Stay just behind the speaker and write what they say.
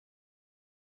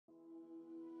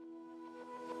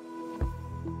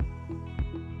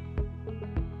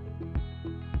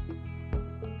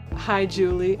Hi,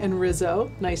 Julie and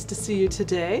Rizzo. Nice to see you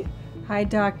today. Hi,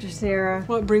 Dr. Sarah.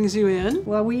 What brings you in?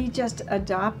 Well, we just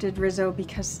adopted Rizzo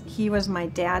because he was my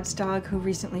dad's dog who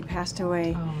recently passed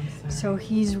away. Oh, I'm sorry. So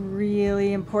he's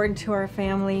really important to our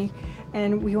family,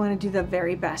 and we want to do the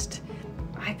very best.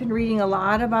 I've been reading a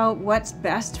lot about what's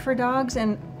best for dogs,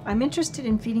 and I'm interested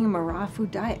in feeding him a raw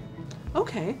food diet.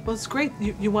 Okay, well, it's great.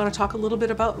 You want to talk a little bit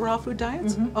about raw food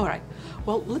diets? Mm-hmm. All right.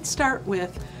 Well, let's start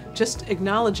with just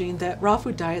acknowledging that raw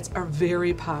food diets are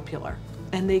very popular.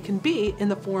 And they can be in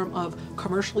the form of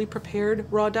commercially prepared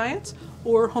raw diets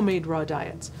or homemade raw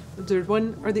diets. Is there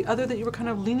one or the other that you were kind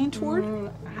of leaning toward?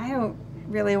 I don't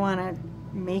really want to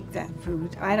make that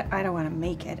food. I don't want to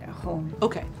make it at home.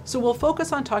 Okay, so we'll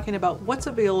focus on talking about what's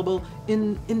available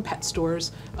in pet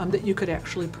stores that you could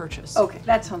actually purchase. Okay,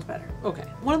 that sounds better. Okay,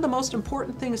 one of the most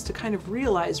important things to kind of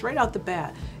realize right out the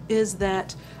bat is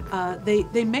that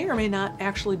they may or may not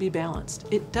actually be balanced.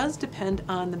 It does depend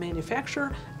on the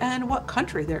manufacturer and what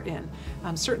country they're in.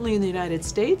 Certainly in the United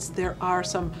States, there are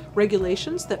some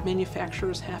regulations that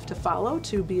manufacturers have to follow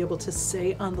to be able to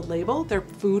say on the label their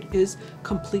food is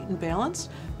complete and balanced,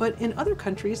 but in other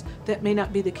countries that may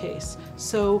not be the case.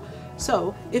 So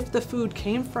if the food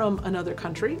came from another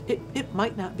country, it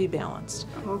might not be balanced.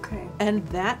 Okay. And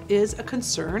that is a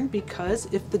concern because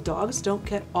if the dogs don't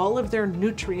get all of their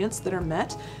nutrients that are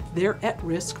met, they're at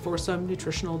risk for some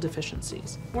nutritional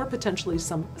deficiencies or potentially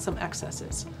some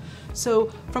excesses.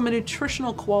 So from a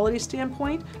nutritional quality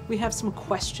standpoint, we have some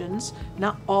questions.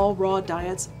 Not all raw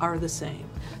diets are the same.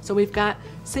 So we've got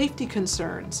safety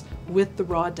concerns with the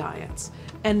raw diets,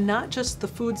 and not just the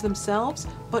foods themselves,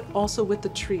 but also with the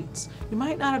treats. You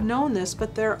might not have known this,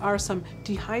 but there are some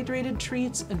dehydrated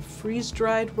treats and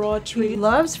freeze-dried raw treats. He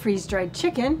loves freeze-dried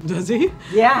chicken. Does he?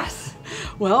 Yes.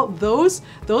 Well, those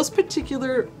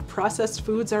particular processed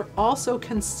foods are also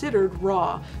considered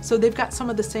raw, so they've got some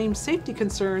of the same safety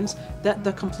concerns that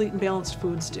the complete and balanced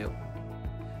foods do.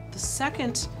 The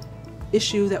second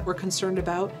issue that we're concerned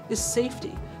about is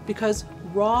safety, because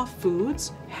raw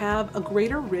foods have a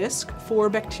greater risk for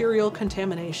bacterial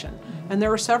contamination. And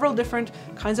there are several different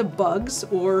kinds of bugs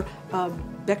or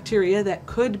bacteria that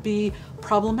could be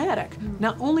problematic,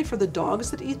 not only for the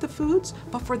dogs that eat the foods,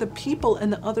 but for the people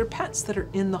and the other pets that are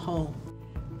in the home.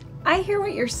 I hear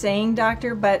what you're saying,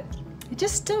 Doctor, but it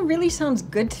just still really sounds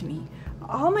good to me.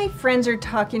 All my friends are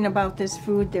talking about this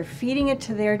food. They're feeding it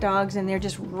to their dogs and they're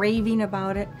just raving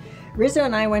about it. Rizzo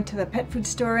and I went to the pet food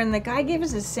store and the guy gave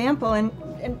us a sample and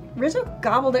Rizzo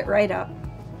gobbled it right up.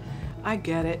 I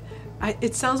get it.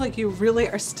 It sounds like you really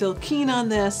are still keen on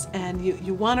this and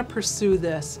you want to pursue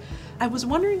this. I was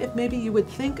wondering if maybe you would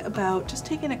think about just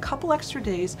taking a couple extra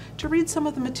days to read some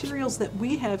of the materials that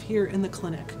we have here in the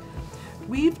clinic.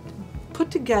 We've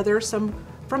put together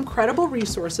from credible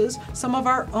resources, some of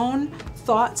our own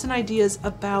thoughts and ideas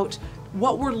about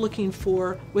what we're looking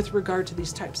for with regard to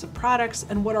these types of products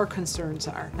and what our concerns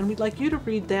are. And we'd like you to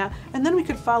read that, and then we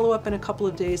could follow up in a couple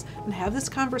of days and have this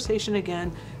conversation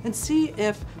again and see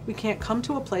if we can't come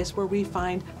to a place where we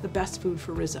find the best food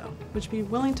for Rizzo. Would you be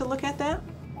willing to look at that?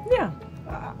 Yeah,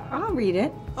 I'll read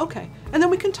it. Okay, and then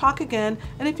we can talk again,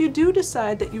 and if you do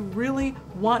decide that you really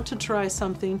want to try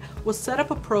something, we'll set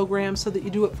up a program so that you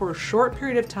do it for a short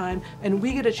period of time and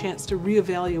we get a chance to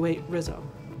reevaluate Rizzo.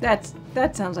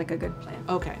 That sounds like a good plan.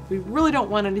 Okay, we really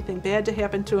don't want anything bad to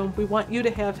happen to him. We want you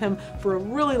to have him for a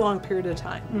really long period of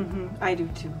time. I do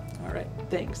too. All right,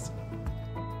 thanks.